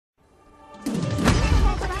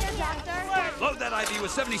that IV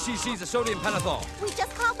with 70 cc's of sodium pentothal. We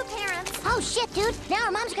just called the parents. Oh, shit, dude. Now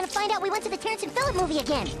our mom's gonna find out we went to the Terrence and Phillip movie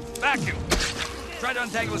again. Vacuum. Try to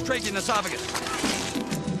untangle his trachea and esophagus.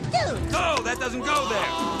 Dude! No, that doesn't go there.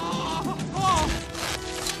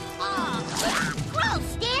 Gross,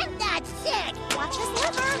 Stan! That's sick! Watch his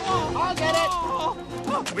liver. I'll get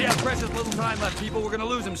it. We have precious little time left, people. We're gonna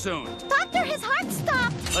lose him soon. Doctor, his heart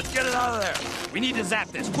stopped. Let's get it out of there. We need to zap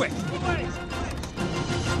this, quick.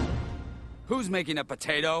 Who's making a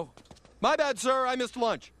potato? My bad, sir. I missed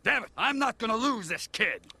lunch. Damn it, I'm not gonna lose this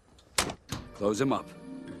kid. Close him up.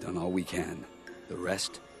 We've done all we can. The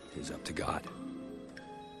rest is up to God.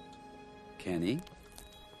 Kenny?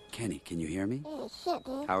 Kenny, can you hear me? Shit,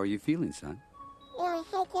 dude. How are you feeling, son? Yeah,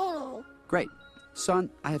 I Great. Son,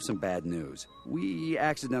 I have some bad news. We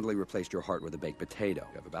accidentally replaced your heart with a baked potato.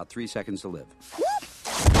 You have about 3 seconds to live.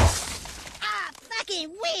 Ah, fucking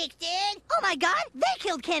weak, dude! Oh my God, they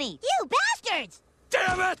killed Kenny. You bastards!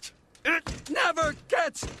 Damn it! It never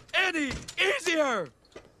gets any easier!